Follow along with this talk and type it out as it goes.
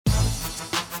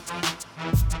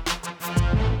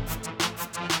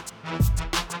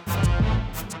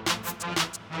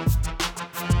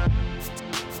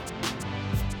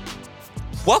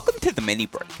Mini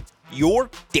Break, your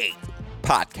daily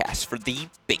podcast for the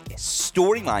biggest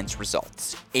storylines,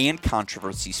 results, and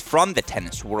controversies from the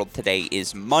tennis world. Today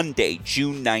is Monday,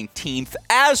 June 19th.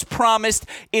 As promised,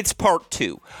 it's part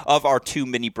 2 of our 2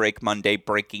 Mini Break Monday,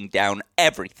 breaking down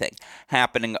everything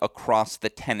happening across the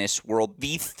tennis world.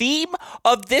 The theme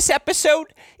of this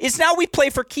episode is now we play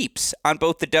for keeps on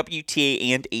both the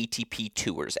WTA and ATP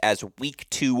tours as week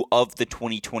 2 of the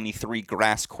 2023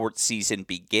 grass court season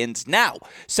begins. Now,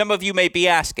 some of you may be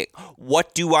asking,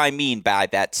 what do I mean by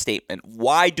that statement?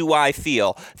 Why do I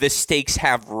feel the stakes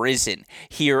have risen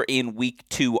here in week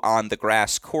 2 on the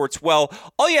grass courts? Well,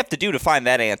 all you have to do to find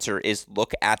that answer is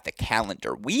look at the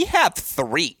calendar. We have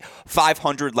 3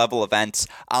 500 level events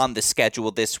on the schedule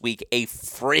this week, a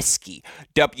frisky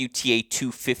WTA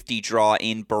 250 draw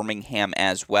in Birmingham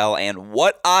as well. And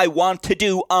what I want to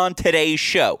do on today's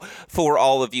show for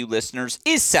all of you listeners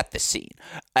is set the scene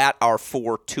at our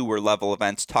 4 tour level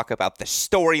events, talk about the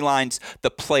storylines,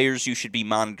 the players you should be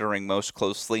monitoring most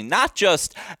closely, not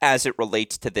just as it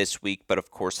relates to this week, but of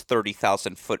course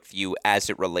 30,000 foot view as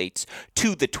it relates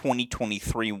to the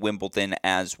 2023 Wimbledon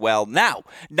as well. Now,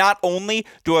 not only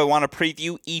do I want to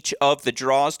preview each of the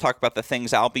draws, talk about the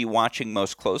things I'll be watching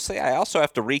most closely, I also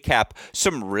have to recap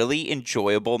some really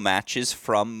enjoyable matches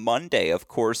from Monday. Of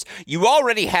course, you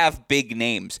already have big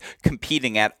names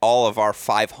competing at all of our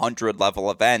 500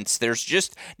 level events. There's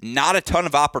just not a ton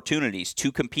of opportunities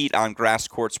to compete on grass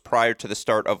courts prior to the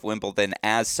start of Wimbledon.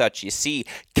 As such, you see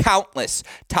countless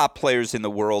top players in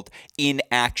the world in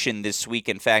action this week.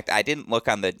 In fact, I didn't look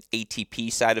on the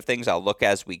ATP side of things. I'll look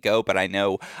as we go, but I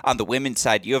know on the women's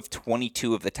side, you have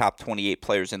 22 of the top 28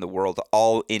 players in the world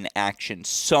all in action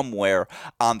somewhere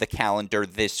on the calendar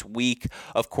this week.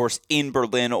 Of course, in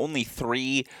Berlin, only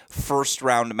 3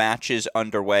 first-round matches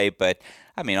underway, but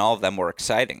I mean, all of them were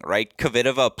exciting, right?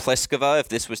 Kvitova, Pliskova, if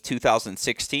this was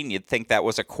 2016, you'd think that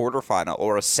was a quarterfinal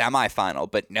or a semifinal.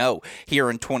 But no, here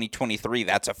in 2023,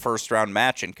 that's a first-round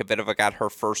match, and Kvitova got her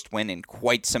first win in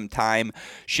quite some time.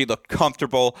 She looked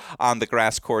comfortable on the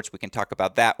grass courts. We can talk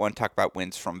about that one, talk about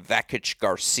wins from Vekic,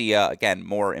 Garcia. Again,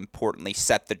 more importantly,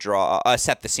 set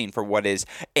the scene for what is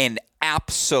an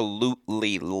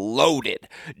absolutely loaded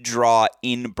draw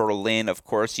in Berlin. Of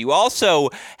course, you also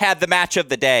had the match of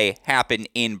the day happen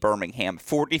in Birmingham.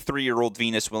 43-year-old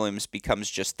Venus Williams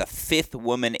becomes just the 5th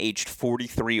woman aged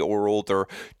 43 or older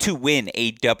to win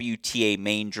a WTA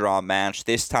main draw match.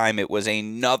 This time it was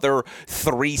another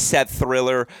 3-set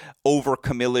thriller over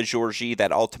Camila Giorgi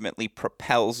that ultimately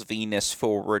propels Venus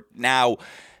forward. Now,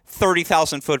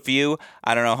 30,000 foot view.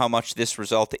 I don't know how much this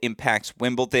result impacts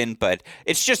Wimbledon, but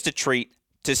it's just a treat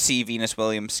to see Venus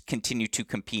Williams continue to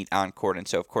compete on court. And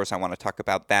so, of course, I want to talk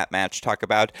about that match, talk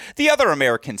about the other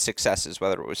American successes,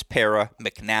 whether it was Pera,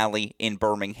 McNally in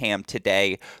Birmingham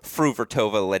today,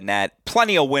 Fruhvirtova, Linette.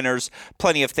 Plenty of winners,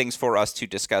 plenty of things for us to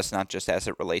discuss, not just as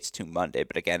it relates to Monday,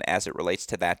 but again, as it relates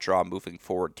to that draw moving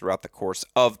forward throughout the course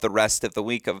of the rest of the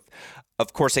week.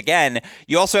 Of course, again,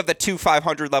 you also have the 2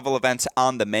 500 level events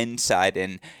on the men's side,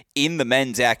 and in the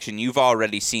men's action, you've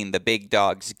already seen the big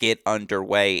dogs get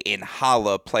underway in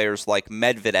Halle. Players like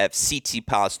Medvedev,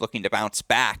 Tsitsipas looking to bounce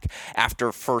back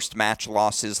after first match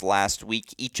losses last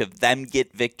week. Each of them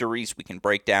get victories. We can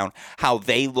break down how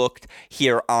they looked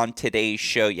here on today's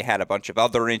show. You had a bunch of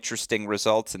other interesting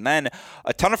results, and then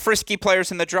a ton of frisky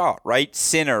players in the draw, right?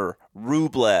 Sinner,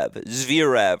 Rublev,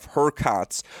 Zverev,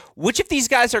 Hurkacz. Which of these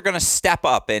guys are going to step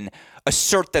up and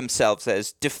assert themselves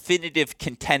as definitive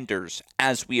contenders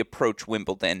as we approach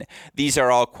Wimbledon? These are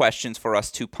all questions for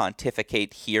us to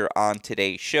pontificate here on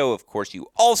today's show. Of course, you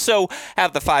also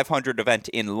have the 500 event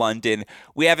in London.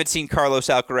 We haven't seen Carlos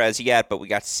Alcaraz yet, but we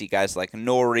got to see guys like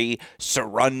Norrie,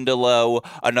 Cerundolo,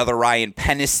 another Ryan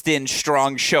Peniston,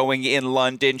 strong showing in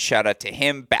London. Shout out to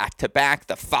him, back-to-back.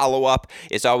 The follow-up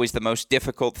is always the most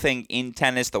difficult thing in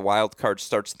tennis. The wild card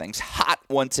starts things hot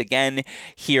once again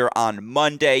here on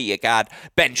Monday. You got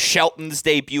Ben Shelton's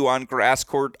debut on grass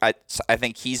court. I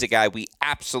think he's a guy we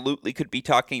absolutely could be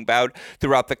talking about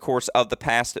throughout the course of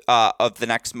the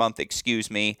next month.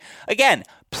 Again,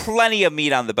 plenty of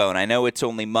meat on the bone. I know it's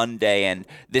only Monday, and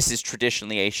this is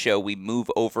traditionally a show we move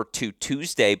over to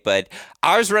Tuesday, but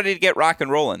I was ready to get rock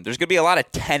and rolling. There's going to be a lot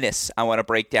of tennis I want to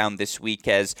break down this week,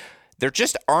 as there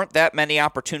just aren't that many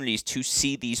opportunities to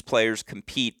see these players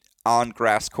compete on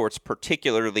grass courts,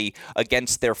 particularly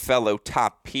against their fellow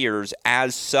top peers.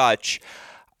 As such,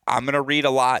 I'm going to read a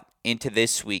lot into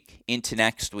this week, into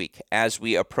next week, as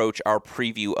we approach our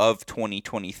preview of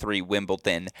 2023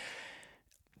 Wimbledon.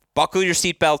 Buckle your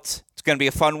seatbelts. It's going to be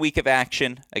a fun week of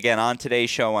action. Again, on today's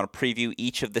show, I want to preview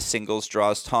each of the singles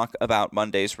draws, talk about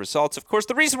Monday's results. Of course,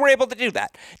 the reason we're able to do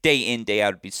that day in, day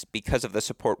out is because of the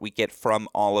support we get from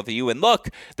all of you. And look,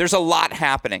 there's a lot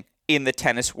happening in the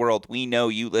tennis world. We know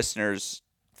you listeners,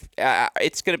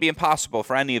 it's going to be impossible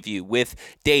for any of you with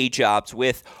day jobs,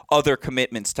 with other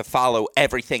commitments to follow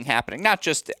everything happening, not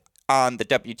just on the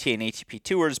WTA and ATP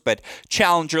tours, but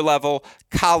challenger level,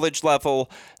 college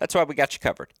level. That's why we got you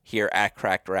covered here at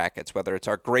Cracked Racquets, whether it's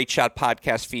our Great Shot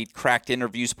podcast feed, Cracked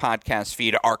Interviews podcast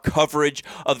feed, our coverage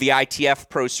of the ITF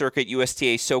Pro Circuit,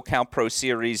 USTA SoCal Pro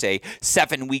Series, a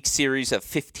 7-week series of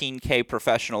 15K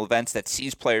professional events that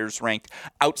sees players ranked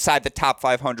outside the top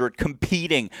 500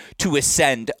 competing to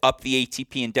ascend up the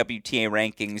ATP and WTA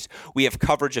rankings. We have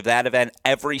coverage of that event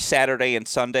every Saturday and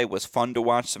Sunday. It was fun to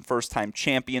watch some first-time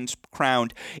champions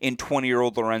crowned in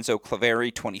 20-year-old Lorenzo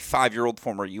Claveri, 25-year-old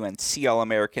former UNC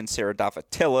All-American Sarah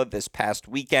Davatilla this past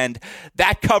weekend.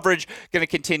 That coverage going to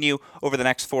continue over the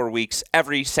next 4 weeks,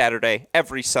 every Saturday,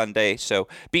 every Sunday. So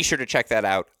be sure to check that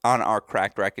out on our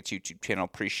Cracked Racquets YouTube channel.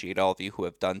 Appreciate all of you who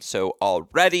have done so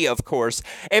already, of course.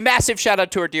 A massive shout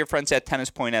out to our dear friends at Tennis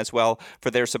Point as well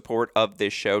for their support of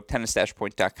this show.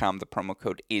 Tennis-point.com. The promo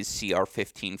code is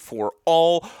CR15 for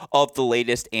all of the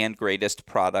latest and greatest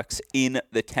products in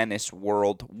the tennis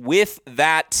world. With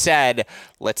that said,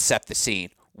 let's set the scene.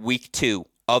 Week 2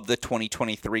 of the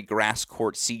 2023 grass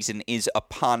court season is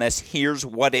upon us. Here's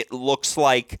what it looks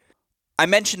like. I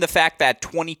mentioned the fact that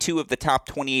 22 of the top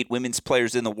 28 women's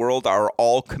players in the world are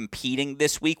all competing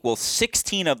this week. Well,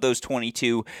 16 of those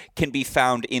 22 can be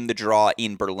found in the draw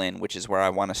in Berlin, which is where I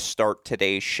want to start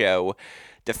today's show.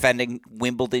 Defending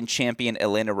Wimbledon champion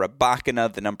Elena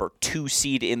Rybakina, the number 2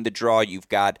 seed in the draw. You've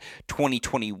got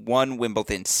 2021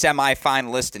 Wimbledon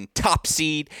semifinalist and top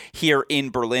seed here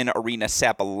in Berlin, Aryna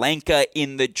Sabalenka,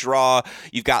 in the draw.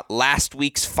 You've got last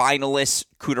week's finalists,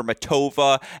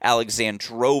 Kudermetova,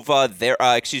 Alexandrova,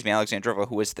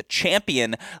 who was the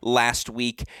champion last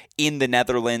week in the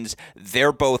Netherlands.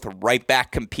 They're both right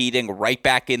back competing, right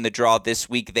back in the draw this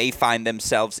week. They find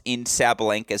themselves in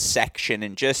Sabalenka's section.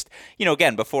 And just,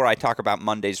 again, before I talk about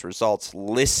Monday's results,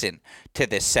 listen to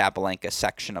this Sabalenka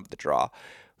section of the draw.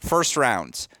 First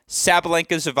rounds,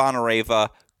 Sabalenka Zvonareva,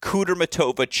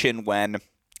 Kudermetova Qin Wen,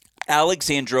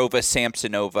 Alexandrova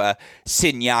Samsonova,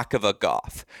 Siniakova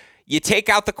Gauff. You take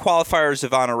out the qualifiers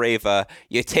of Zvonareva,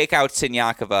 you take out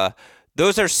Siniakova,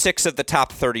 those are 6 of the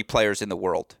top 30 players in the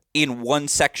world in one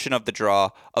section of the draw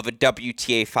of a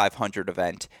WTA 500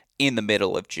 event in the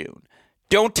middle of June.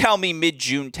 Don't tell me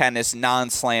mid-June tennis,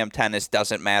 non-slam tennis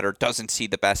doesn't matter, doesn't see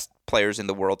the best players in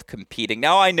the world competing.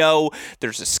 Now, I know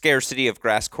there's a scarcity of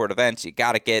grass court events. You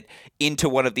got to get into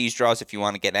one of these draws if you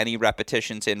want to get any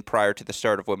repetitions in prior to the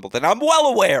start of Wimbledon. I'm well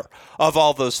aware of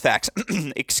all those facts.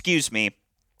 Excuse me.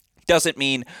 Doesn't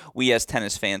mean we as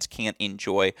tennis fans can't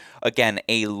enjoy, again,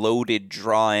 a loaded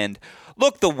draw. And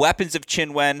look, the weapons of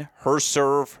Qin Wen, her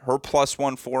serve, her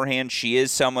 +1 forehand, she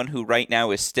is someone who right now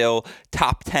is still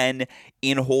top 10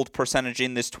 in hold percentage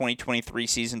in this 2023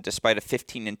 season, despite a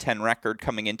 15-10 record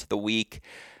coming into the week.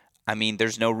 I mean,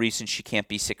 there's no reason she can't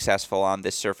be successful on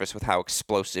this surface with how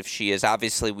explosive she is.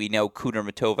 Obviously, we know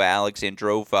Kudermetova,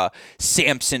 Alexandrova,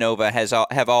 Samsonova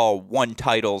have all won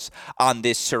titles on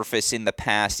this surface in the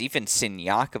past. Even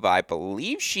Siniakova, I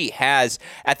believe she has,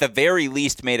 at the very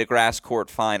least, made a grass court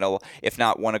final, if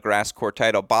not won a grass court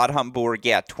title. Bad Homburg,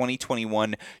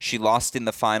 2021, she lost in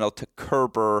the final to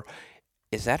Kerber.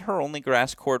 Is that her only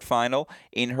grass court final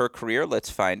in her career? Let's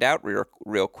find out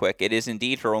real quick. It is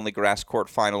indeed her only grass court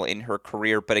final in her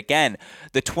career. But again,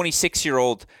 the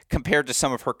 26-year-old, compared to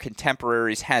some of her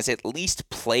contemporaries, has at least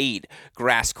played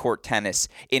grass court tennis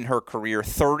in her career,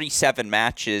 37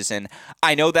 matches. And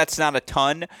I know that's not a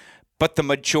ton, but the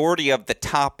majority of the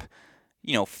top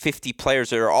 50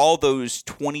 players are all those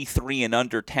 23 and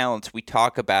under talents we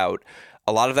talk about.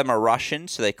 A lot of them are Russian,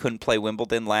 so they couldn't play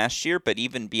Wimbledon last year. But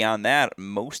even beyond that,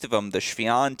 most of them, the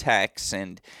Swiatek's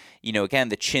and, again,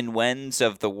 the Qin Wens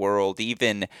of the world,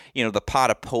 even, the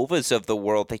Potapovas of the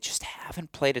world, they just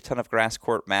haven't played a ton of grass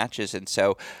court matches. And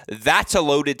so that's a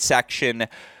loaded section.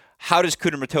 How does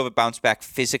Kudermetova bounce back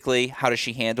physically? How does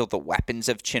she handle the weapons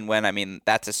of Qin Wen? I mean,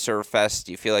 that's a serve fest.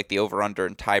 Do you feel like the over-under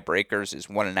in tiebreakers is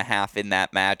 1.5 in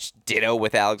that match? Ditto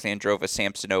with Alexandrova,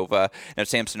 Samsonova. Now,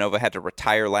 Samsonova had to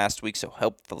retire last week, so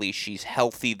hopefully she's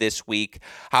healthy this week.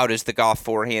 How does the Gauff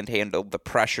forehand handle the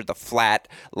pressure, the flat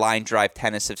line drive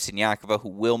tennis of Siniakova, who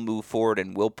will move forward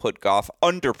and will put Gauff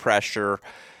under pressure?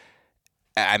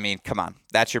 I mean, come on.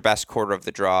 That's your best quarter of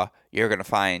the draw. you're going to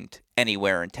find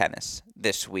anywhere in tennis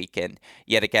this week. And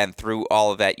yet again, through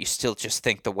all of that, you still just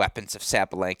think the weapons of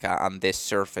Sabalenka on this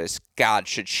surface, God,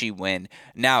 should she win.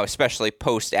 Now, especially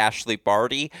post Ashley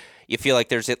Barty, you feel like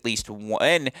there's at least one.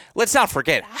 And let's not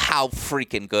forget how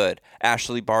freaking good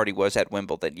Ashley Barty was at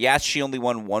Wimbledon. Yes, she only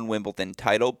won one Wimbledon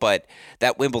title, but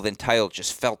that Wimbledon title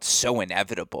just felt so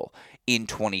inevitable in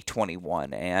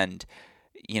 2021. And,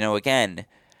 again,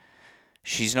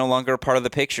 she's no longer a part of the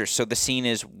picture, so the scene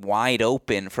is wide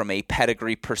open from a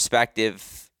pedigree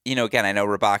perspective. Again, I know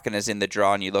Rybakina's in the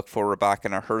draw, and you look for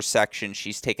Rybakina, her section.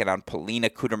 She's taken on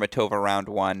Polina Kudermetova round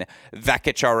one.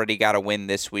 Vekic already got a win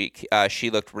this week.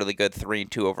 She looked really good,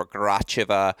 3-2 over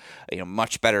Gracheva,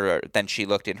 much better than she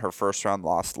looked in her first round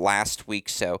loss last week.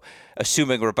 So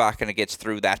assuming Rybakina gets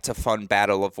through, that's a fun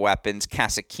battle of weapons.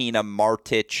 Kasatkina,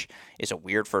 Martic is a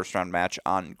weird first-round match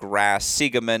on grass.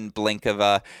 Siegemund,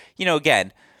 Blinkova.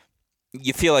 Again,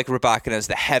 you feel like Rybakina is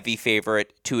the heavy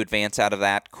favorite to advance out of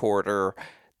that quarter.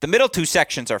 The middle two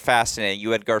sections are fascinating. You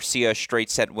had Garcia,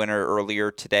 straight set winner earlier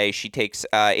today. She takes,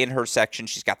 in her section,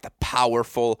 she's got the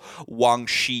powerful Wang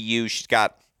Shiyu. She's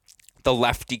got the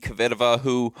lefty Kvitova,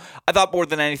 who I thought more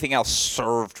than anything else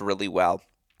served really well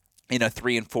in a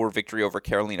 3-4 victory over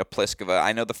Karolina Pliskova.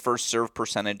 I know the first serve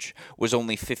percentage was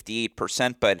only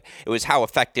 58%, but it was how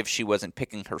effective she was in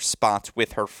picking her spots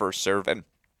with her first serve. And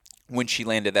when she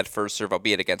landed that first serve,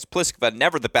 albeit against Pliskova,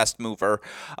 never the best mover.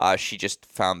 She just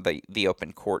found the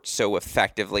open court so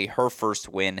effectively. Her first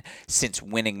win since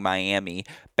winning Miami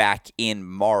back in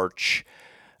March.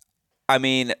 I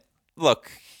mean, look,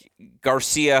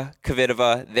 Garcia,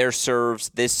 Kvitova, their serves,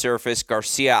 this surface.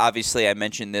 Garcia, obviously, I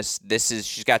mentioned this.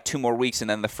 She's got 2 more weeks, and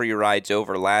then the free ride's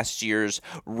over. Last year's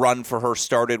run for her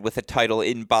started with a title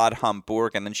in Bad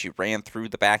Homburg, and then she ran through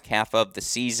the back half of the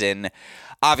season.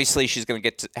 Obviously, she's going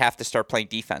to have to start playing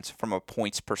defense from a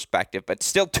points perspective, but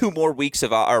still 2 more weeks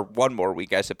or 1 more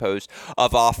week, I suppose,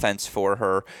 of offense for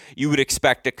her. You would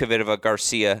expect a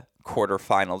Kvitova-Garcia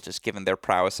quarterfinal, just given their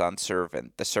prowess on serve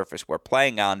and the surface we're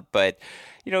playing on. But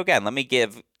again, let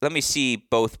me see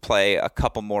both play a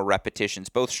couple more repetitions.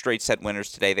 Both straight set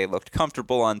winners today. They looked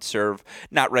comfortable on serve,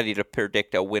 not ready to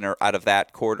predict a winner out of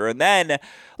that quarter. And then,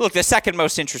 look, the second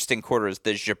most interesting quarter is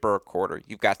the Jabeur quarter.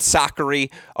 You've got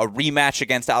Sakkari, a rematch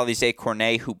against Alizé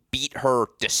Cornet, who beat her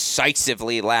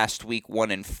decisively last week,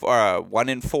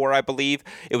 1-4, I believe.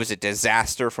 It was a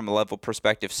disaster from a level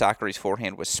perspective. Sakkari's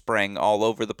forehand was spraying all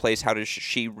over the place. How does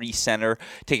she recenter,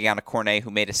 taking on a Cornet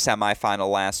who made a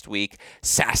semifinal last week?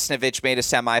 Sasnovich made a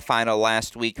semifinal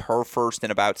last week, her first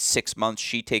in about 6 months.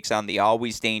 She takes on the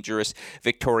always dangerous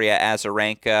Victoria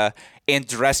Azarenka.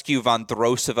 Andreescu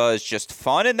Vondrousova is just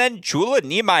fun. And then Jula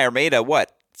Niemeyer made a,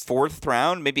 4th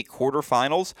round, maybe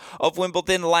quarterfinals of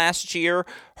Wimbledon last year.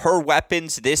 Her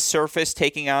weapons, this surface,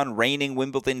 taking on reigning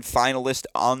Wimbledon finalist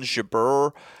Ons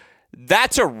Jabeur.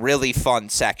 That's a really fun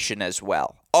section as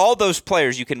well. All those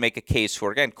players you can make a case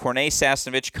for. Again, Cornet,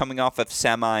 Sasnovich coming off of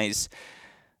semis.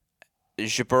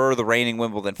 Jabeur, the reigning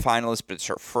Wimbledon finalist, but it's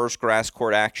her first grass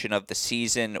court action of the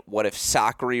season. What if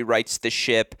Sakkari rights the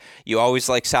ship? You always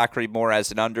like Sakkari more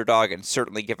as an underdog, and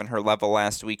certainly given her level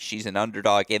last week, she's an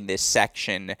underdog in this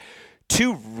section.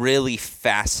 2 really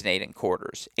fascinating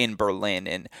quarters in Berlin.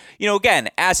 And, again,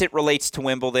 as it relates to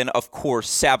Wimbledon, of course,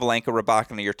 Sabalenka,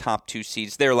 Rybakina, your top 2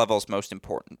 seeds, their level is most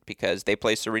important because they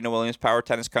play Serena Williams Power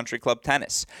Tennis Country Club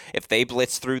Tennis. If they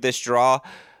blitz through this draw,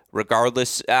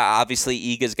 regardless, obviously,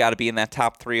 Iga's got to be in that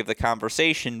top 3 of the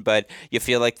conversation, but you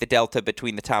feel like the delta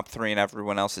between the top 3 and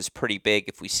everyone else is pretty big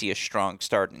if we see a strong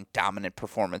start and dominant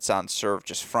performance on serve,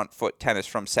 just front foot tennis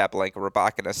from Sabalenka,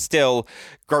 Rybakina. Still,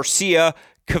 Garcia,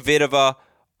 Kvitova,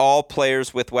 all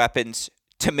players with weapons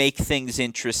to make things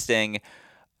interesting.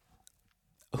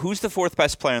 Who's the 4th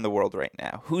best player in the world right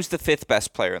now? Who's the 5th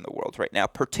best player in the world right now,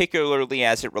 particularly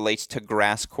as it relates to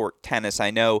grass court tennis?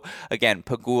 I know, again,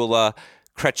 Pegula,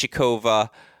 Krejcikova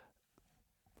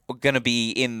going to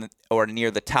be in or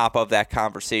near the top of that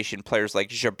conversation. Players like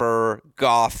Jabeur,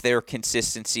 Goff, their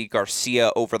consistency,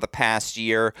 Garcia over the past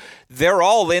year, they're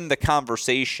all in the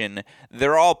conversation.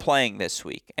 They're all playing this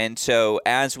week. And so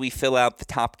as we fill out the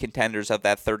top contenders of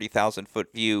that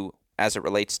 30,000-foot view as it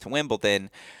relates to Wimbledon,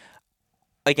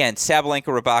 again,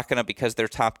 Sabalenka, Rybakina, because they're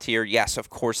top tier, yes, of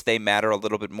course they matter a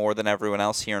little bit more than everyone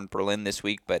else here in Berlin this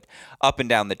week, but up and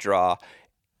down the draw,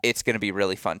 it's going to be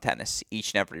really fun tennis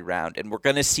each and every round, and we're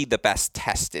going to see the best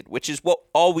tested, which is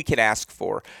all we can ask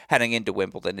for heading into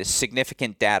Wimbledon is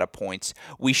significant data points.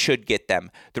 We should get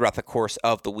them throughout the course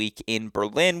of the week in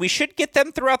Berlin. We should get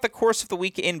them throughout the course of the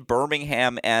week in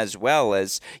Birmingham as well,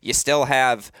 as you still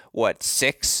have,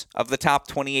 6 of the top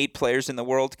 28 players in the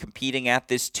world competing at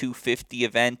this 250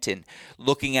 event. And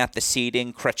looking at the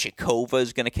seeding, Krejcikova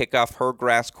is going to kick off her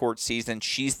grass court season.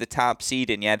 She's the top seed,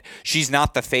 and yet she's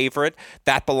not the favorite.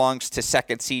 That belongs to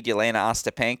second seed Yelena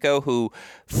Ostapenko, who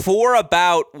for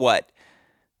about,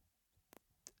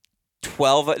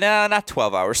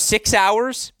 6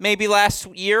 hours maybe last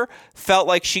year, felt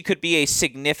like she could be a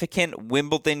significant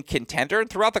Wimbledon contender. And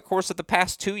throughout the course of the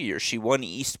past 2 years, she won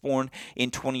Eastbourne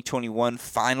in 2021,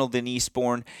 finaled in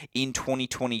Eastbourne in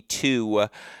 2022.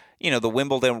 The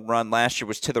Wimbledon run last year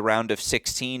was to the round of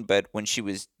 16, but when she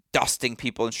was dusting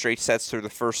people in straight sets through the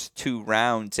first 2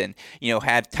 rounds and,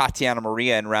 had Tatiana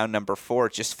Maria in round number 4,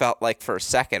 it just felt like for a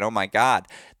second, oh my God,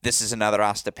 this is another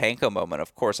Ostapenko moment.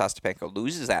 Of course, Ostapenko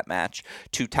loses that match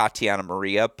to Tatiana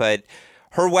Maria, but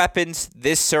her weapons,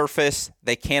 this surface,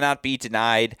 they cannot be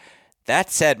denied.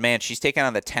 That said, man, she's taken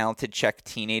on the talented Czech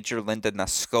teenager Linda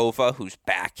Noskova, whose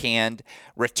backhand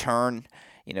return,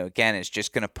 again, is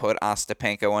just going to put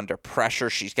Ostapenko under pressure.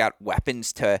 She's got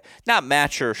weapons to not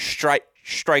match her strike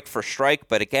for strike,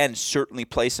 but again, certainly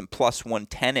play some +1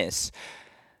 tennis.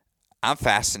 I'm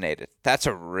fascinated. That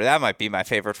might be my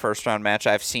favorite first-round match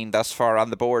I've seen thus far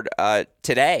on the board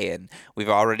today, and we've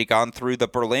already gone through the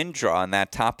Berlin draw in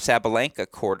that top Sabalenka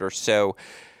quarter. So,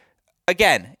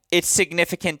 again, it's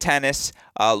significant tennis.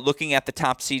 Looking at the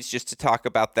top seeds, just to talk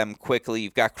about them quickly,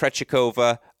 you've got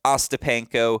Krejcikova,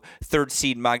 Ostapenko, 3rd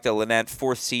seed Magda Linette,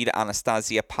 4th seed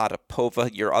Anastasia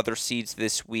Potapova. Your other seeds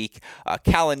this week,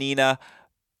 Kalinina,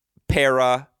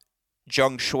 Pera,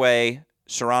 Zheng Shui,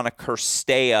 Sorana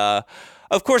Cirstea.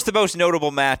 Of course, the most notable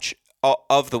match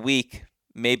of the week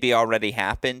maybe already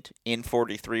happened in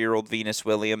 43-year-old Venus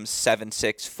Williams'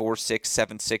 7-6, 4-6,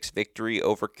 7-6 victory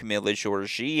over Camila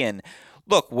Giorgi. And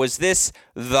look, was this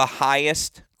the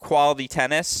highest quality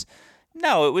tennis?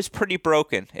 No, it was pretty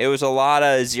broken. It was a lot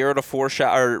of 0-4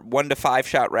 shot or 1-5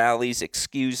 shot rallies,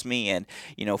 and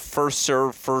first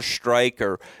serve, first strike,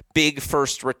 or big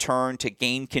first return to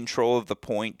gain control of the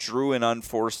point, drew an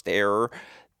unforced error.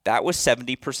 That was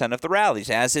 70% of the rallies,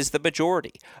 as is the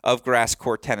majority of grass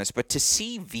court tennis. But to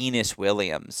see Venus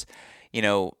Williams,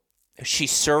 she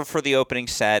served for the opening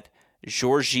set.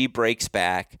 Giorgi breaks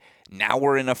back. Now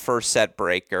we're in a first set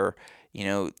breaker.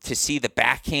 To see the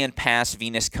backhand pass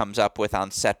Venus comes up with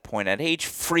on set point at age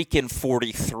freaking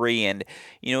 43. And,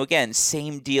 again,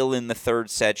 same deal in the third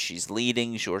set. She's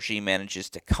leading. Giorgi manages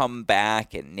to come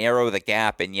back and narrow the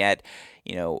gap. And yet,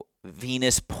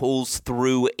 Venus pulls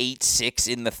through 8-6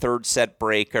 in the third set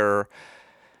breaker.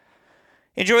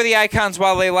 Enjoy the icons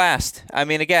while they last. I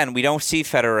mean, again, we don't see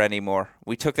Federer anymore.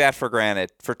 We took that for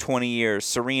granted for 20 years.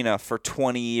 Serena for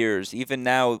 20 years. Even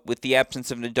now, with the absence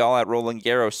of Nadal at Roland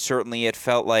Garros, certainly it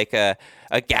felt like a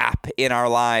gap in our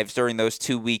lives during those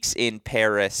 2 weeks in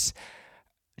Paris.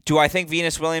 Do I think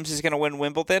Venus Williams is going to win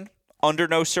Wimbledon? Under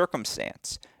no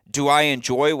circumstance. Do I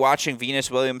enjoy watching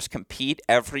Venus Williams compete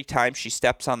every time she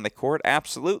steps on the court?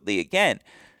 Absolutely. Again,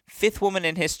 5th woman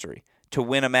in history to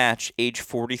win a match age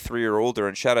 43 or older.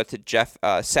 And shout out to Jeff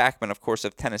Sackman, of course,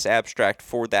 of Tennis Abstract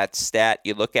for that stat.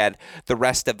 You look at the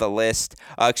rest of the list.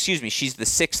 She's the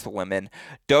 6th woman.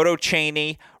 Dodo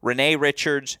Cheney, Renee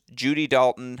Richards, Judy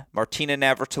Dalton, Martina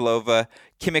Navratilova,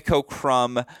 Kimiko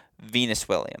Krum, Venus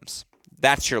Williams.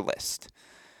 That's your list.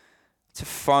 It's a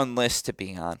fun list to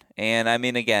be on. And, I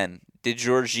mean, again, did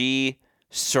Giorgi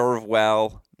serve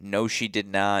well? No, she did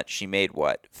not. She made,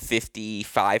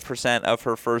 55% of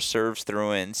her first serves,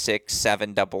 threw in 6,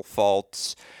 7 double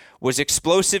faults. Was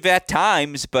explosive at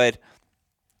times, but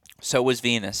so was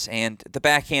Venus. And the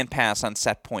backhand pass on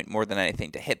set point more than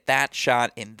anything. To hit that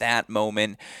shot in that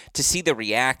moment, to see the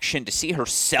reaction, to see her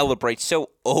celebrate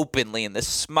so openly and the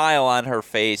smile on her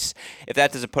face. If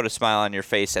that doesn't put a smile on your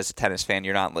face as a tennis fan,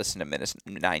 you're not listening to minute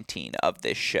 19 of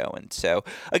this show. And so,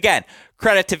 again,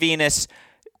 credit to Venus.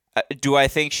 Do I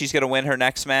think she's going to win her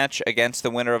next match against the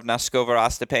winner of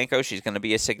Noskova-Ostapenko? She's going to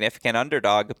be a significant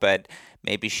underdog, but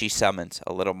maybe she summons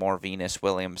a little more Venus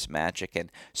Williams magic,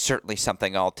 and certainly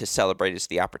something all to celebrate is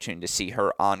the opportunity to see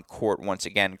her on court once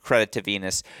again. Credit to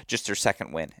Venus, just her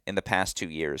 2nd win in the past 2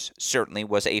 years. Certainly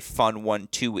was a fun one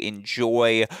to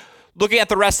enjoy. Looking at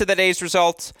the rest of the day's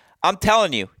results, I'm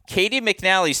telling you, Katie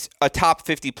McNally's a top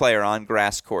 50 player on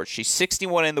grass court. She's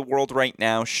 61 in the world right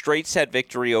now. Straight set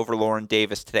victory over Lauren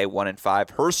Davis today, 1-5.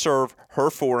 Her serve,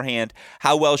 her forehand,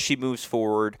 how well she moves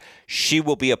forward. She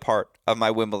will be a part of my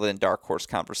Wimbledon dark horse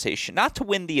conversation. Not to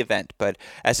win the event, but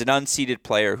as an unseeded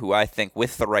player who I think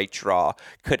with the right draw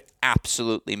could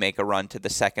absolutely make a run to the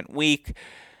second week.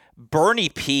 Bernie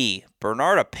P,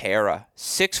 Bernarda Pera,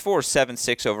 6-4,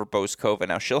 7-6 over Bouzkova.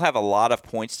 Now, she'll have a lot of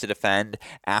points to defend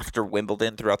after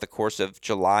Wimbledon throughout the course of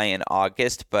July and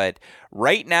August, but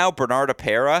right now, Bernarda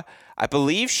Pera, I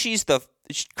believe she's the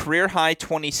career high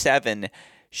 27.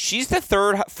 She's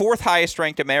the fourth highest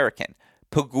ranked American.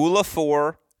 Pegula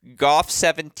 4, Goff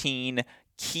 17,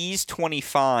 Keys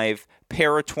 25,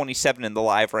 Pera 27 in the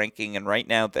live ranking, and right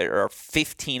now there are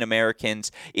 15 Americans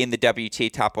in the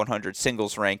WTA Top 100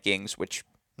 singles rankings, which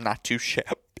not too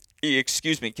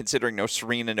shabby, considering no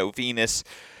Serena, no Venus.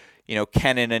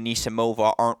 Ken and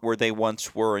Anisimova aren't where they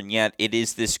once were, and yet it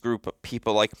is this group of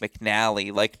people like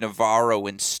McNally, like Navarro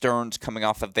and Stearns coming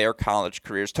off of their college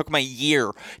careers. Took them a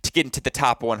year to get into the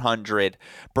top 100.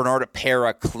 Bernarda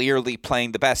Pera clearly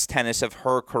playing the best tennis of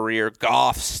her career.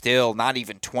 Goff still not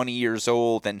even 20 years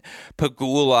old, and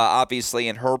Pegula obviously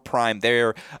in her prime.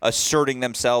 They're asserting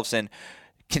themselves and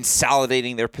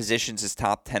consolidating their positions as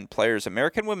top 10 players.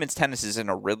 American women's tennis is in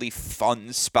a really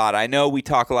fun spot. I know we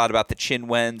talk a lot about the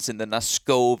Chinwens and the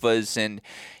Noskovas and,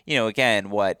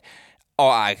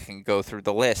 I can go through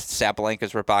the list.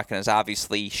 Sabalenka's, Rybakina's,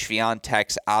 obviously,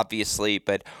 Swiatek's, obviously,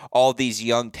 but all these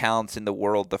young talents in the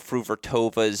world, the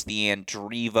Fruvertovas, the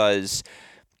Andreevas.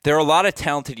 There are a lot of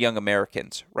talented young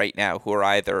Americans right now who are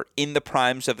either in the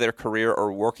primes of their career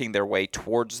or working their way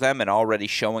towards them and already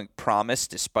showing promise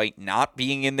despite not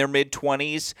being in their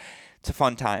mid-20s. It's a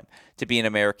fun time to be an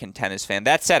American tennis fan.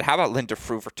 That said, how about Linda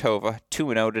Fruvertova?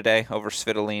 2-0 today over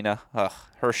Svitolina.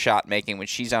 Her shot making when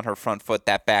she's on her front foot,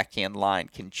 that backhand line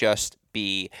can just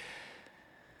be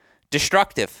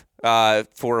destructive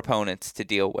for opponents to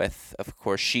deal with. Of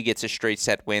course, she gets a straight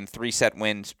set win, 3-set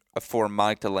wins for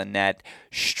Magda Net,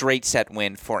 straight set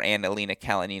win for Annalena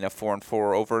Kalinina,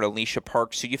 4-4 over Alicia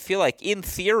Park. So you feel like, in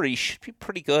theory, she'd be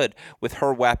pretty good with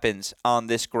her weapons on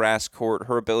this grass court,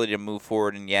 her ability to move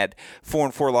forward, and yet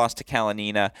 4-4 loss to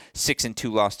Kalinina,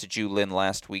 6-2 loss to Ju Lin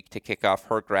last week to kick off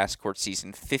her grass court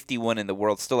season. 51 in the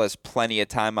world, still has plenty of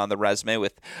time on the resume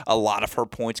with a lot of her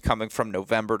points coming from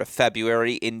November to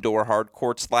February, indoor hard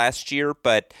courts last year,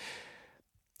 but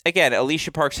again,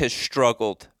 Alicia Parks has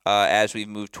struggled as we've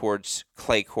moved towards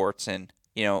clay courts and,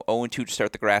 0-2 to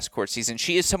start the grass court season.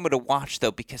 She is someone to watch,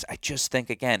 though, because I just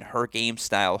think, again, her game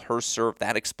style, her serve,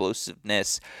 that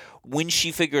explosiveness, when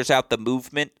she figures out the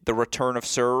movement, the return of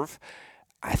serve,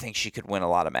 I think she could win a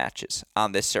lot of matches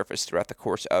on this surface throughout the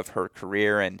course of her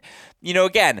career. And,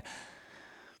 again,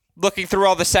 looking through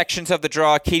all the sections of the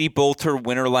draw, Katie Boulter,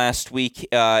 winner last week,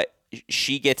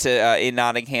 she gets in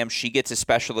Nottingham. She gets a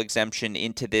special exemption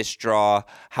into this draw.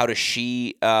 How does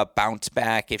she bounce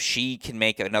back if she can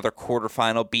make another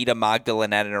quarterfinal, beat a Magda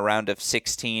Net in a round of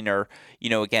 16, or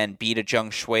again beat a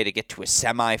Zheng Shui to get to a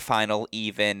semifinal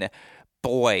even?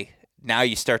 Boy, now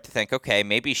you start to think, okay,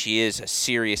 maybe she is a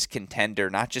serious contender,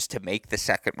 not just to make the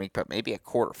second week, but maybe a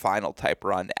quarterfinal type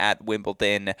run at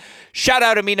Wimbledon. Shout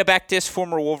out Amina Bektis,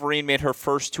 former Wolverine, made her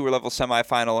first tour-level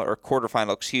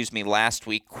quarterfinal, last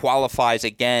week. Qualifies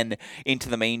again into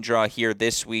the main draw here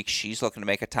this week. She's looking to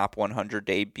make a top 100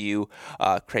 debut.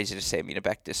 Crazy to say, Amina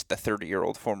Bektis, the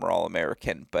 30-year-old former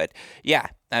All-American. But yeah,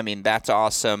 that's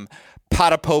awesome.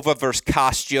 Potapova versus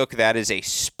Kostyuk, that is a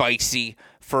spicy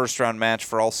first-round match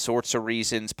for all sorts of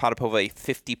reasons. Potapova, a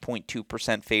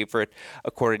 50.2% favorite,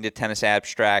 according to Tennis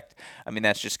Abstract.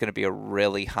 That's just going to be a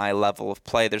really high level of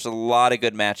play. There's a lot of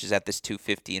good matches at this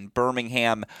 250 in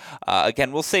Birmingham.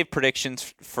 Again, we'll save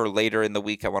predictions for later in the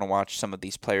week. I want to watch some of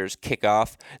these players kick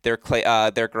off their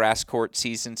grass court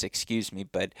seasons,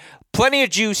 but plenty of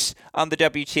juice on the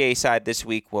WTA side this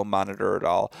week. We'll monitor it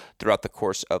all throughout the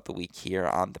course of the week here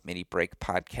on the Mini Break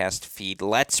podcast feed.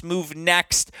 Let's move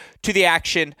next to the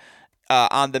action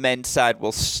on the men's side.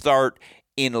 We'll start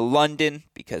in London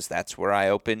because that's where I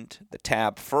opened the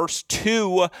tab. First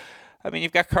two,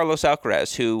 you've got Carlos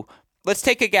Alcaraz, who, let's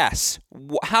take a guess.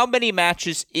 How many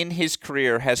matches in his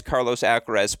career has Carlos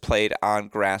Alcaraz played on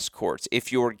grass courts?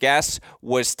 If your guess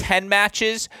was 10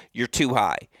 matches, you're too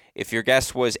high. If your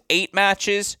guess was 8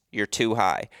 matches, you're too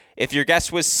high. If your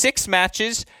guess was 6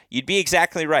 matches, you'd be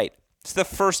exactly right. It's the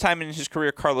first time in his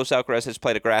career Carlos Alcaraz has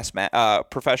played a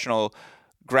professional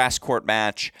grass court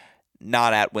match,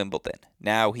 not at Wimbledon.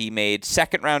 Now, he made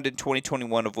second round in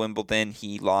 2021 of Wimbledon.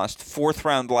 He lost fourth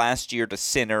round last year to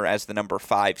Sinner as the number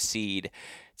 5 seed.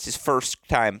 It's his first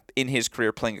time in his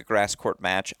career playing a grass court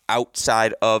match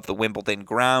outside of the Wimbledon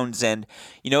grounds. And,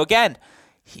 again,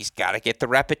 he's got to get the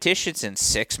repetitions, and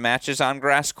 6 matches on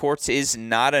grass courts is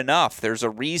not enough. There's a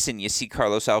reason you see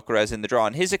Carlos Alcaraz in the draw.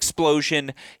 And his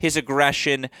explosion, his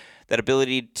aggression, that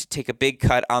ability to take a big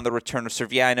cut on the return of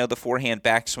serve. Yeah, I know the forehand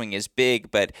backswing is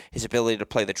big, but his ability to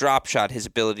play the drop shot, his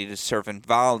ability to serve and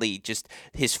volley, just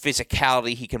his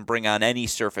physicality he can bring on any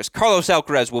surface. Carlos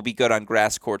Alcaraz will be good on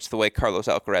grass courts the way Carlos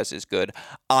Alcaraz is good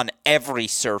on every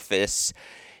surface.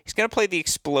 He's going to play the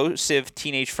explosive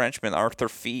teenage Frenchman, Arthur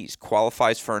Fils,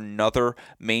 qualifies for another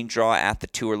main draw at the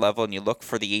tour level, and you look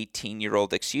for the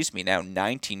 19-year-old,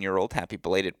 happy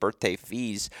belated birthday,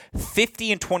 Fils,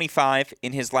 50-25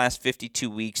 in his last 52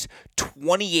 weeks,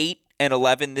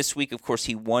 28-11 this week. Of course,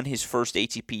 he won his first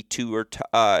ATP Tour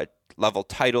level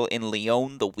title in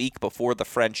Lyon the week before the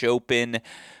French Open,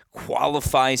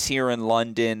 qualifies here in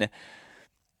London.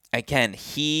 Again,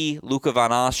 Luca Van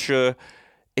Assche,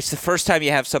 it's the first time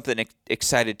you have something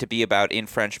excited to be about in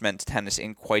French men's tennis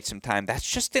in quite some time. That's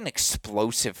just an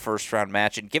explosive first-round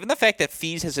match. And given the fact that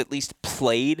Fils has at least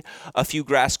played a few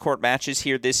grass court matches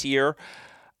here this year,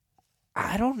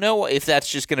 I don't know if that's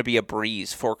just going to be a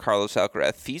breeze for Carlos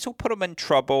Alcaraz. Fils will put him in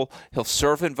trouble. He'll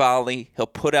serve and volley. He'll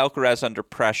put Alcaraz under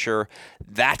pressure.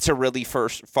 That's a really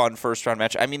fun first-round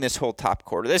match. I mean, this whole top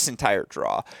quarter, this entire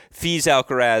draw. Fils,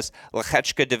 Alcaraz,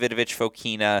 Lechechka, Davidovich,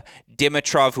 Fokina,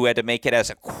 Dimitrov, who had to make it as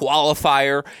a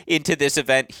qualifier into this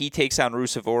event. He takes on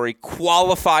Ruusuvuori.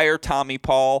 Qualifier, Tommy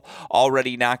Paul,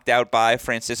 already knocked out by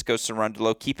Francisco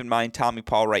Cerundolo. Keep in mind, Tommy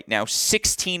Paul right now,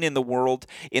 16 in the world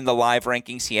in the live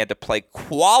rankings. He had to play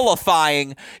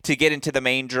qualifying to get into the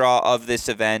main draw of this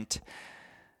event.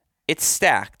 It's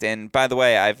stacked. And by the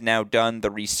way, I've now done the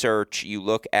research. You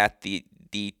look at the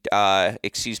live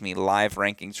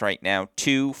rankings right now.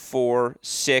 2, 4,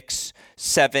 6,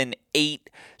 7, 8.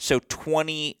 So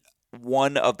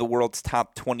 21 of the world's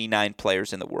top 29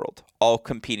 players in the world, all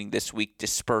competing this week,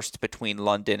 dispersed between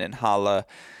London and Halle.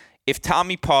 If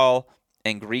Tommy Paul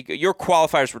and Grigor, your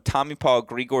qualifiers were Tommy Paul,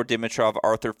 Grigor Dimitrov,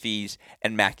 Arthur Fils,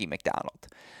 and Mackie McDonald.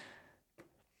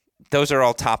 Those are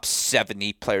all top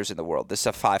 70 players in the world. This is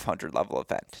a 500 level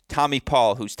event. Tommy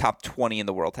Paul, who's top 20 in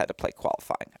the world, had to play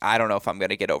qualifying. I don't know if I'm going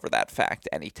to get over that fact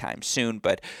anytime soon,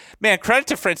 but man, credit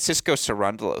to Francisco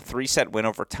Cerundolo, 3-set win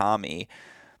over Tommy.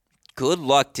 Good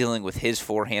luck dealing with his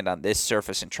forehand on this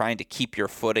surface and trying to keep your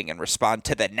footing and respond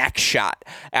to the next shot.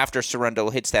 After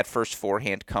Cerundolo hits that first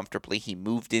forehand comfortably, he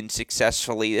moved in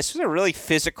successfully. This was a really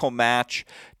physical match.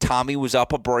 Tommy was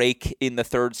up a break in the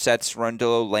third set.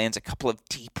 Cerundolo lands a couple of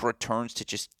deep returns to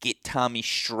just get Tommy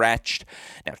stretched.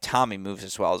 Now, Tommy moves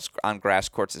as well as on grass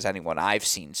courts as anyone I've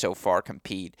seen so far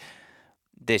compete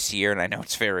this year, and I know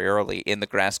it's very early in the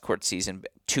grass court season.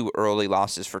 2 early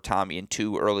losses for Tommy in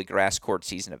 2 early grass court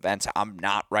season events. I'm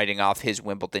not writing off his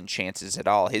Wimbledon chances at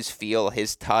all. His feel,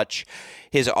 his touch,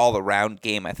 his all-around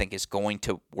game, I think, is going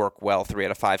to work well. 3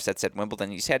 out of 5 sets at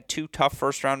Wimbledon. He's had 2 tough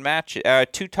first-round matches,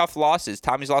 2 tough losses.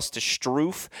 Tommy's lost to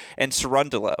Struff and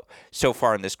Cerundolo so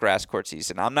far in this grass court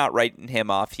season. I'm not writing him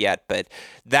off yet, but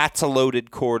that's a loaded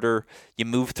quarter. You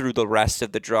move through the rest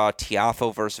of the draw.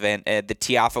 Tiafoe versus the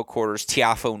Tiafoe quarters.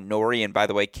 Tiafoe, Norrie, and by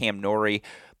the way, Cam Norrie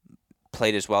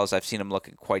played as well as I've seen him look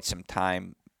in quite some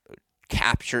time.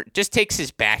 Just takes his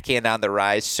backhand on the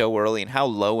rise so early, and how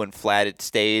low and flat it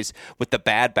stays with the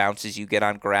bad bounces you get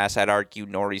on grass. I'd argue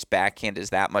Norrie's backhand is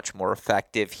that much more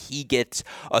effective. He gets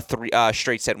a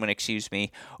straight set win,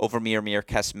 over Miomir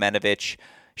Kecmanovic.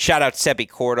 Shout out Sebi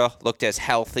Korda, looked as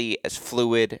healthy, as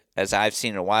fluid as I've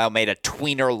seen in a while. Made a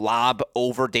tweener lob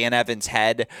over Dan Evans'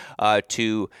 head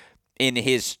in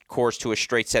his course to a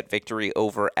straight set victory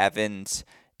over Evans.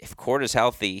 If Korda's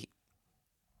healthy,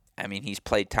 I mean, he's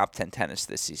played top 10 tennis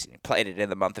this season. He played it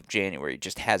in the month of January. He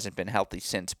just hasn't been healthy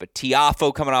since. But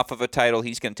Tiafoe coming off of a title,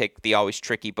 he's going to take the always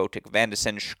tricky Botic van de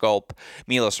Sande, Schulp,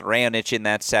 Milos Raonic in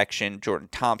that section. Jordan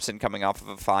Thompson coming off of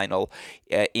a final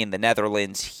in the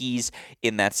Netherlands. He's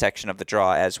in that section of the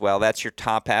draw as well. That's your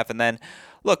top half. And then,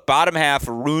 look, bottom half,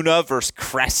 Rune versus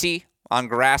Cressy on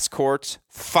grass courts.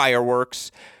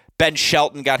 Fireworks. Ben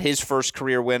Shelton got his first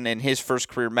career win in his first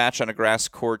career match on a grass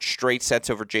court. Straight sets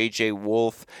over J.J.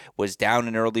 Wolf. Was down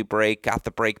an early break, got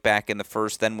the break back in the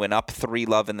first, then went up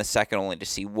 3-love in the second, only to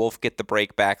see Wolf get the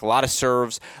break back. A lot of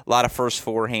serves, a lot of first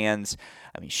forehands.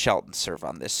 I mean, Shelton's serve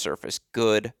on this surface,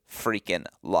 good freaking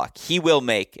luck. He will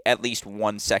make at least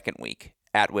 1 second week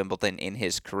at Wimbledon in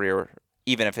his career,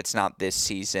 even if it's not this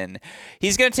season.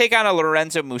 He's going to take on a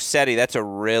Lorenzo Musetti. That's a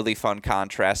really fun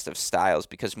contrast of styles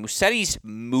because Musetti's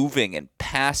moving and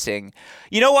passing.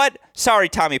 You know what? Sorry,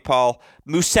 Tommy Paul.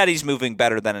 Musetti's moving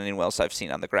better than anyone else I've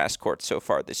seen on the grass court so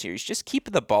far this year. He's just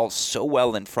keeping the ball so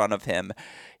well in front of him.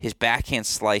 His backhand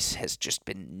slice has just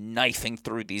been knifing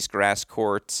through these grass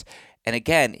courts. And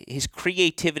again, his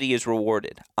creativity is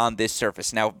rewarded on this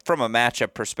surface. Now, from a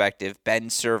matchup perspective, Ben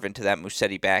serve into that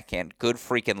Musetti backhand. Good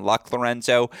freaking luck,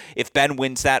 Lorenzo. If Ben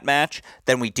wins that match,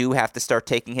 then we do have to start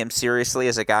taking him seriously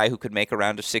as a guy who could make a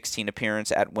round of 16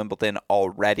 appearance at Wimbledon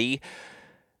already.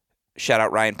 Shout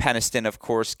out Ryan Peniston, of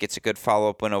course, gets a good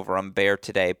follow-up win over Humbert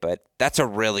today, but that's a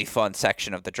really fun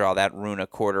section of the draw, that Rune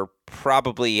quarter.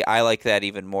 Probably I like that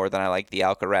even more than I like the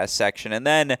Alcaraz section. And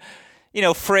then,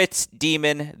 Fritz,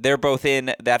 Demon, they're both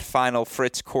in that final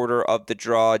Fritz quarter of the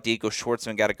draw. Diego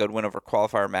Schwartzman got a good win over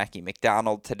qualifier Mackie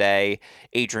McDonald today.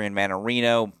 Adrian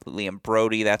Manarino, Liam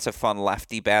Brody, that's a fun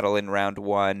lefty battle in round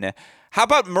one. How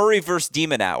about Murray versus de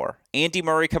Minaur? Andy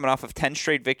Murray coming off of 10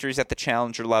 straight victories at the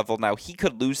challenger level. Now, he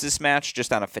could lose this match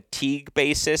just on a fatigue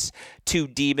basis to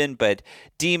Demon, but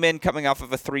Demon coming off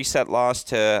of a 3-set loss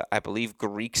to, I believe,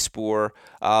 Griekspoor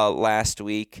last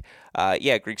week.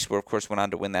 Griekspoor, of course, went on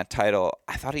to win that title.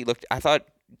 I thought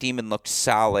Demon looked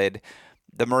solid.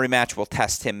 The Murray match will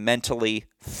test him mentally,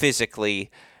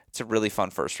 physically. It's a really fun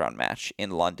first-round match in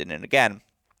London. And again,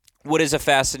 what is a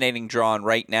fascinating draw, and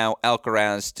right now,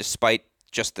 Alcaraz, despite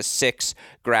just the 6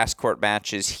 grass court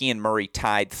matches, he and Murray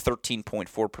tied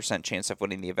 13.4% chance of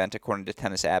winning the event, according to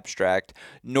Tennis Abstract.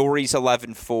 Norrie's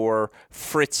 11-4,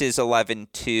 Fritz is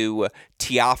 11-2,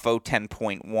 Tiafoe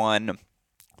 10.1.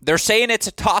 They're saying it's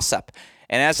a toss-up,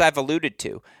 and as I've alluded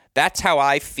to, that's how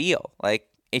I feel.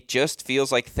 It just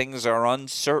feels like things are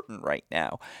uncertain right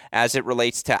now as it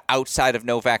relates to, outside of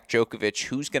Novak Djokovic,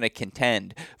 who's going to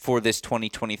contend for this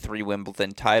 2023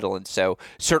 Wimbledon title. And so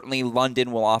certainly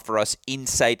London will offer us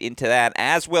insight into that,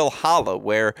 as will Halle,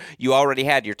 where you already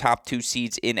had your top 2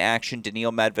 seeds in action.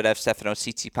 Daniil Medvedev, Stefanos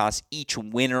Tsitsipas, each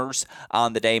winners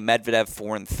on the day. Medvedev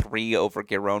 4-3 over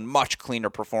Giron. Much cleaner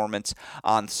performance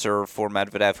on serve for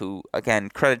Medvedev, who, again,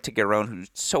 credit to Giron,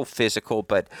 who's so physical,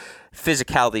 but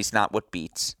physicality is not what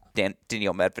beats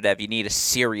Daniil Medvedev. You need a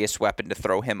serious weapon to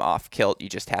throw him off kilt. You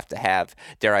just have to have,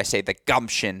 dare I say, the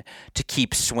gumption to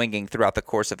keep swinging throughout the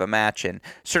course of a match. And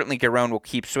certainly Giron will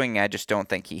keep swinging. I just don't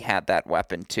think he had that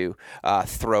weapon to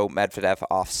throw Medvedev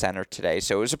off center today.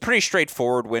 So it was a pretty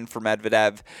straightforward win for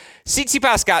Medvedev.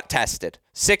 Tsitsipas got tested.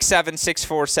 6-7,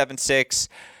 6-4, 7-6.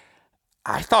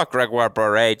 I thought Gregoire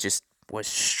Barret just was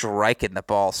striking the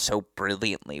ball so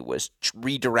brilliantly, was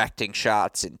redirecting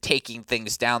shots and taking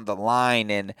things down the line.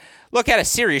 And look, at a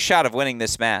serious shot of winning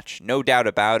this match, no doubt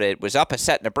about it. Was up a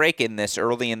set and a break in this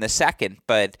early in the second,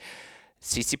 but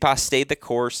Tsitsipas stayed the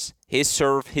course. His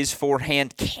serve, his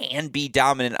forehand can be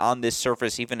dominant on this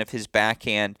surface, even if his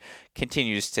backhand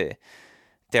continues to,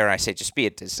 dare I say, just be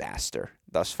a disaster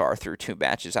thus far through 2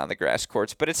 matches on the grass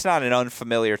courts. But it's not an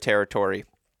unfamiliar territory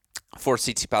for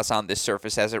Tsitsipas on this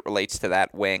surface as it relates to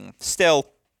that wing.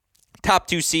 Still, top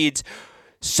 2 seeds,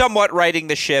 somewhat righting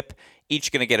the ship. Each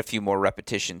going to get a few more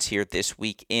repetitions here this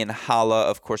week in Halle.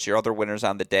 Of course, your other winners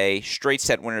on the day, straight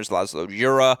set winners, Laszlo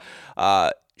Jura,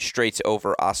 straights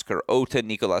over Oscar Ota.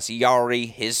 Nicolas Yari,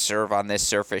 his serve on this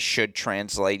surface should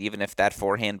translate, even if that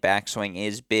forehand backswing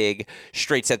is big.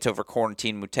 Straight sets over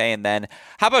Corentin Moutet. And then,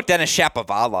 how about Denis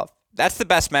Shapovalov? That's the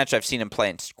best match I've seen him play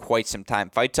in quite some time.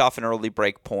 Fights off an early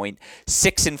break point.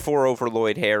 6-4 over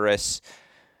Lloyd Harris.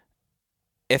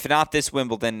 If not this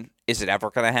Wimbledon, is it ever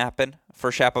going to happen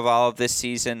for Shapovalov this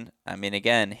season? I mean,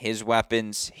 again, his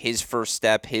weapons, his first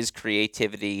step, his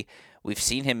creativity. We've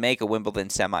seen him make a Wimbledon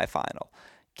semifinal.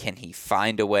 Can he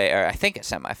find a way, or I think a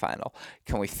semifinal,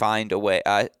 can we find a way,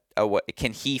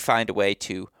 can he find a way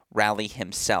to rally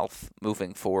himself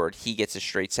moving forward? He gets a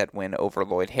straight set win over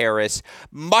Lloyd Harris.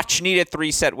 Much needed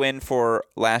 3-set win for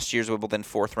last year's Wimbledon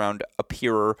 4th round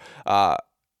appearer,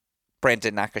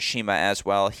 Brandon Nakashima as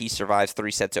well. He survives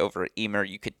 3 sets over Emer.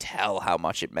 You could tell how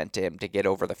much it meant to him to get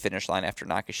over the finish line after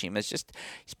Nakashima.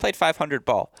 He's played 500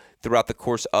 ball throughout the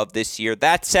course of this year.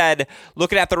 That said,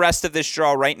 looking at the rest of this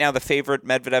draw, right now the favorite,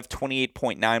 Medvedev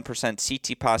 28.9%,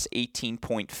 Tsitsipas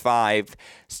 18.5%.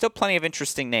 Still plenty of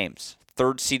interesting names.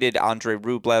 3rd-seeded Andrei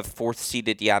Rublev,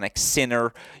 4th-seeded Jannik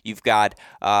Sinner. You've got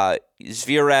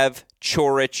Zverev,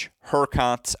 Coric,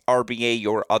 Hurkacz, RBA,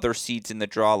 your other seeds in the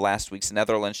draw. Last week's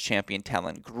Netherlands champion,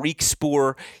 Tallon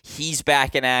Griekspoor. He's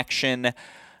back in action.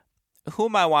 Who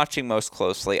am I watching most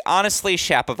closely? Honestly,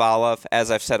 Shapovalov, as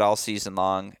I've said all season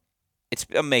long. It's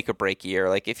a make-or-break year.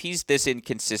 Like, if he's this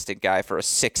inconsistent guy for a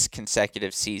 6th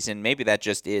consecutive season, maybe that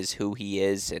just is who he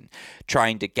is, and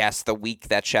trying to guess the week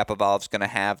that Shapovalov's going to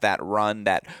have that run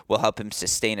that will help him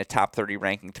sustain a top 30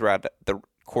 ranking throughout the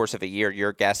course of a year,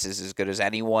 your guess is as good as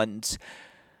anyone's.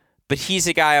 But he's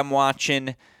a guy I'm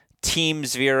watching. Team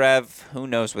Zverev, who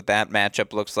knows what that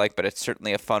matchup looks like, but it's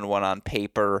certainly a fun one on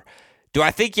paper. Do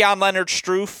I think Jan-Lennard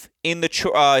Struff in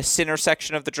the center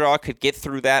section of the draw could get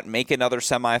through that and make another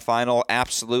semifinal?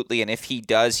 Absolutely. And if he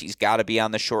does, he's got to be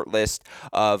on the short list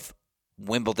of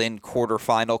Wimbledon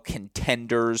quarterfinal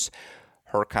contenders.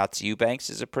 Hurkacz-Eubanks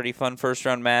is a pretty fun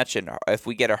first-round match. And if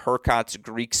we get a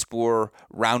Hurkacz-Griekspoor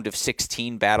round of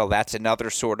 16 battle, that's another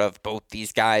sort of both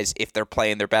these guys, if they're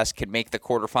playing their best, can make the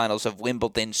quarterfinals of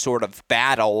Wimbledon sort of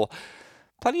battle.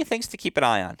 Plenty of things to keep an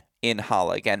eye on in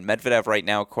Halle. Again, Medvedev right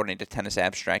now, according to Tennis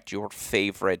Abstract, your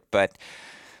favorite. But,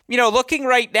 looking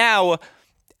right now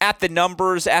at the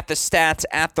numbers, at the stats,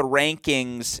 at the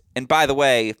rankings, and by the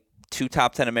way, 2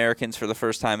 top 10 Americans for the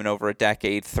first time in over a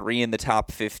decade, 3 in the top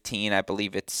 15. I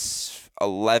believe it's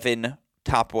 11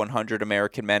 top 100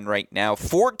 American men right now,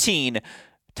 14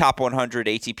 top 100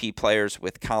 ATP players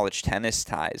with college tennis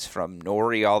ties, from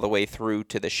Norrie all the way through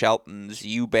to the Sheltons,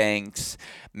 Eubanks,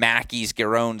 Mackeys,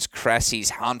 Garones,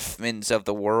 Cresseys, Hanfmans of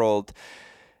the world.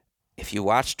 If you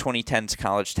watch 2010's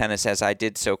college tennis, as I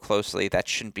did so closely, that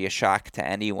shouldn't be a shock to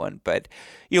anyone. But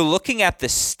looking at the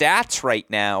stats right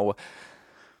now,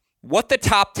 what the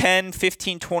top 10,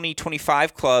 15, 20,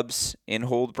 25 clubs in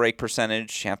hold break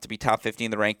percentage have to be top 50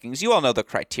 in the rankings. You all know the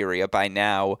criteria by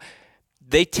now.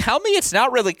 They tell me it's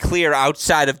not really clear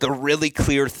outside of the really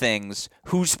clear things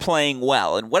who's playing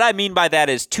well. And what I mean by that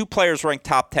is 2 players ranked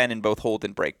top 10 in both hold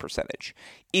and break percentage.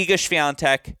 Iga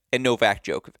Swiatek and Novak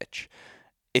Djokovic.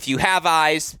 If you have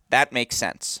eyes, that makes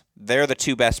sense. They're the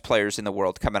 2 best players in the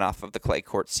world coming off of the clay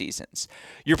court seasons.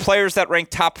 Your players that rank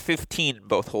top 15 in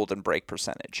both hold and break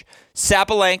percentage.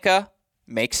 Sabalenka,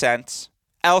 makes sense.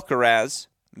 Alcaraz,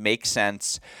 makes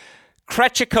sense.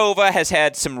 Krejcikova has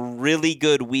had some really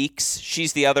good weeks.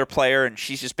 She's the other player, and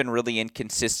she's just been really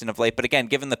inconsistent of late. But again,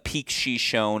 given the peaks she's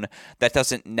shown, that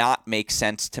doesn't not make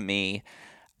sense to me.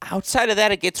 Outside of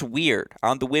that, it gets weird.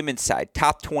 On the women's side,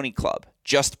 top 20 club,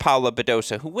 just Paula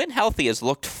Badosa, who when healthy has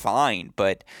looked fine,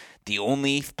 but the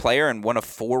only player and one of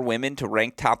 4 women to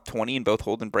rank top 20 in both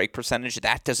hold and break percentage,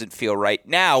 that doesn't feel right.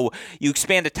 Now, you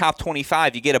expand to top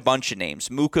 25, you get a bunch of names.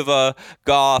 Mukova,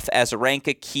 Goff,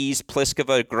 Azarenka, Keys,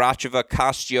 Pliskova, Gracheva,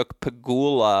 Kostyuk,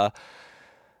 Pegula.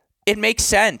 It makes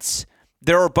sense.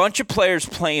 There are a bunch of players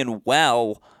playing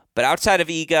well, but outside of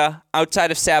Iga, outside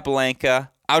of Sabalenka,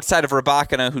 outside of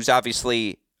Rybakina, who's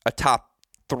obviously a top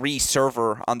 3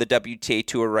 server on the WTA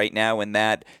Tour right now, and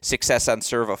that success on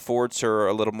serve affords her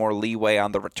a little more leeway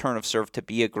on the return of serve to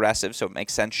be aggressive, so it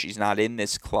makes sense she's not in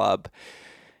this club.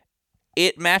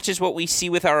 It matches what we see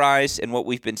with our eyes and what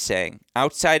we've been saying.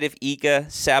 Outside of Iga,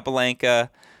 Sabalenka,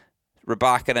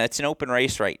 Rybakina, it's an open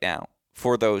race right now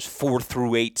for those 4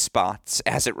 through 8 spots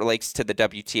as it relates to the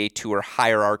WTA Tour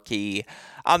hierarchy.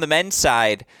 On the men's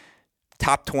side,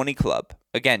 top 20 club.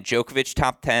 Again, Djokovic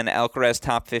top 10, Alcaraz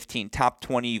top 15, top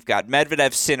 20. You've got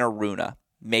Medvedev, Sinner, Rune.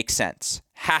 Makes sense.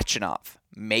 Khachanov.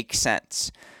 Makes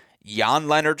sense.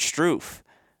 Jan-Lennard Struff.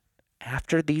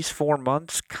 After these 4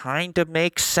 months, kind of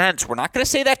makes sense. We're not going to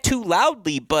say that too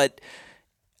loudly, but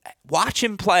watch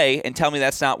him play and tell me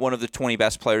that's not one of the 20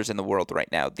 best players in the world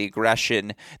right now. The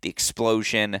aggression, the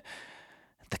explosion,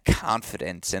 the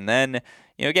confidence. And then,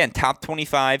 again, top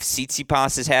 25,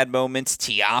 Tsitsipas has had moments.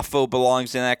 Tiafoe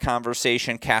belongs in that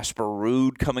conversation. Casper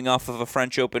Ruud coming off of a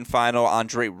French Open final.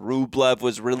 Andrei Rublev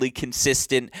was really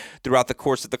consistent throughout the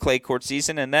course of the clay court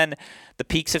season. And then the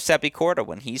peaks of Seppi Korda,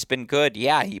 when he's been good,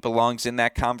 yeah, he belongs in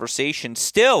that conversation.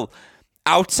 Still,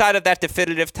 outside of that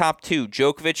definitive top 2,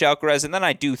 Djokovic, Alcaraz, and then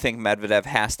I do think Medvedev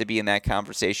has to be in that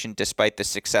conversation despite the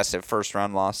successive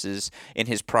first-round losses in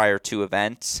his prior 2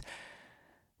 events.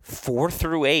 4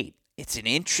 through 8. It's an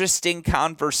interesting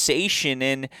conversation,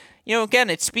 and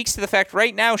again, it speaks to the fact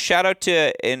right now. Shout out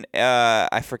to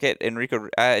I forget Enrico.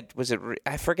 I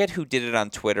forget who did it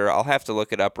on Twitter. I'll have to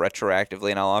look it up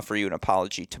retroactively, and I'll offer you an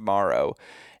apology tomorrow.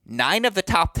 9 of the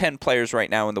top 10 players right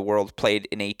now in the world played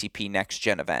an ATP Next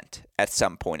Gen event at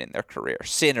some point in their career.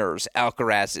 Sinners,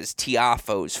 Alcarazes,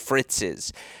 Tiafoes,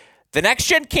 Fritzes. The Next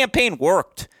Gen campaign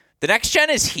worked. The Next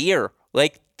Gen is here.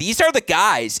 These are the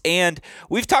guys, and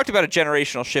we've talked about a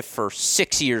generational shift for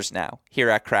 6 years now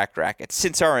here at Cracked Racquets,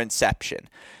 since our inception.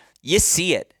 You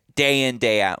see it day in,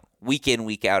 day out, week in,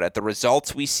 week out, at the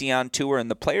results we see on tour and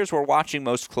the players we're watching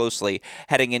most closely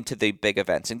heading into the big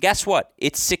events. And guess what?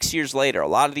 It's 6 years later. A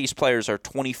lot of these players are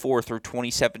 24 through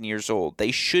 27 years old. They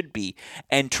should be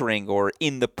entering or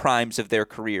in the primes of their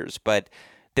careers, but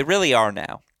they really are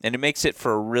now. And it makes it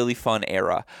for a really fun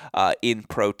era in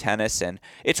pro tennis. And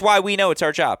it's why we know it's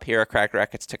our job here at Cracked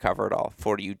Racquets to cover it all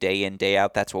for you day in, day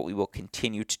out. That's what we will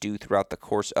continue to do throughout the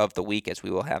course of the week, as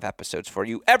we will have episodes for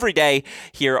you every day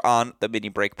here on the Mini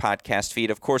Break podcast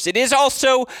feed. Of course, it is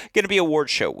also going to be award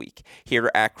show week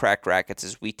here at Cracked Racquets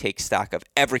as we take stock of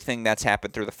everything that's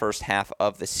happened through the first half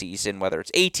of the season, whether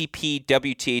it's ATP,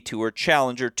 WTA Tour,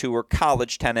 Challenger Tour,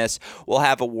 college tennis. We'll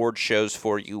have award shows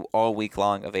for you all week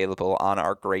long available on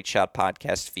our Great Shot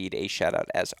podcast feed. A shout out,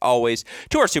 as always,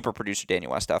 to our super producer,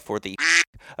 Daniel Westoff, for the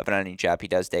of an onion job he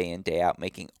does day in, day out,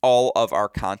 making all of our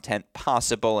content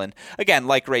possible. And again,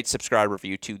 like, rate, subscribe,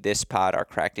 review to this pod, our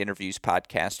Cracked Interviews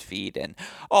podcast feed, and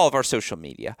all of our social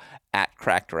media at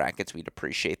Cracked Racquets. We'd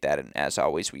appreciate that. And as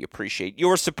always, we appreciate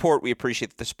your support. We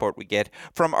appreciate the support we get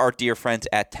from our dear friends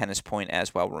at Tennis Point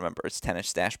as well. Remember, it's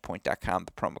tennis-point.com.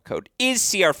 The promo code is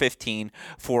CR15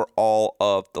 for all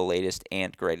of the latest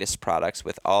and greatest products.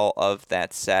 With all of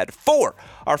that said, for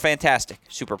our fantastic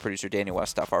super producer, Daniel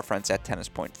Westoff, our friends at Tennis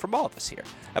Point, from all of us here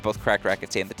at both Cracked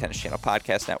Racquets and the Tennis Channel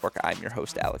Podcast Network, I'm your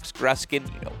host, Alex Gruskin.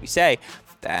 You know what we say.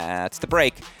 That's the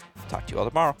break. Talk to you all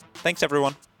tomorrow. Thanks,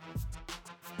 everyone.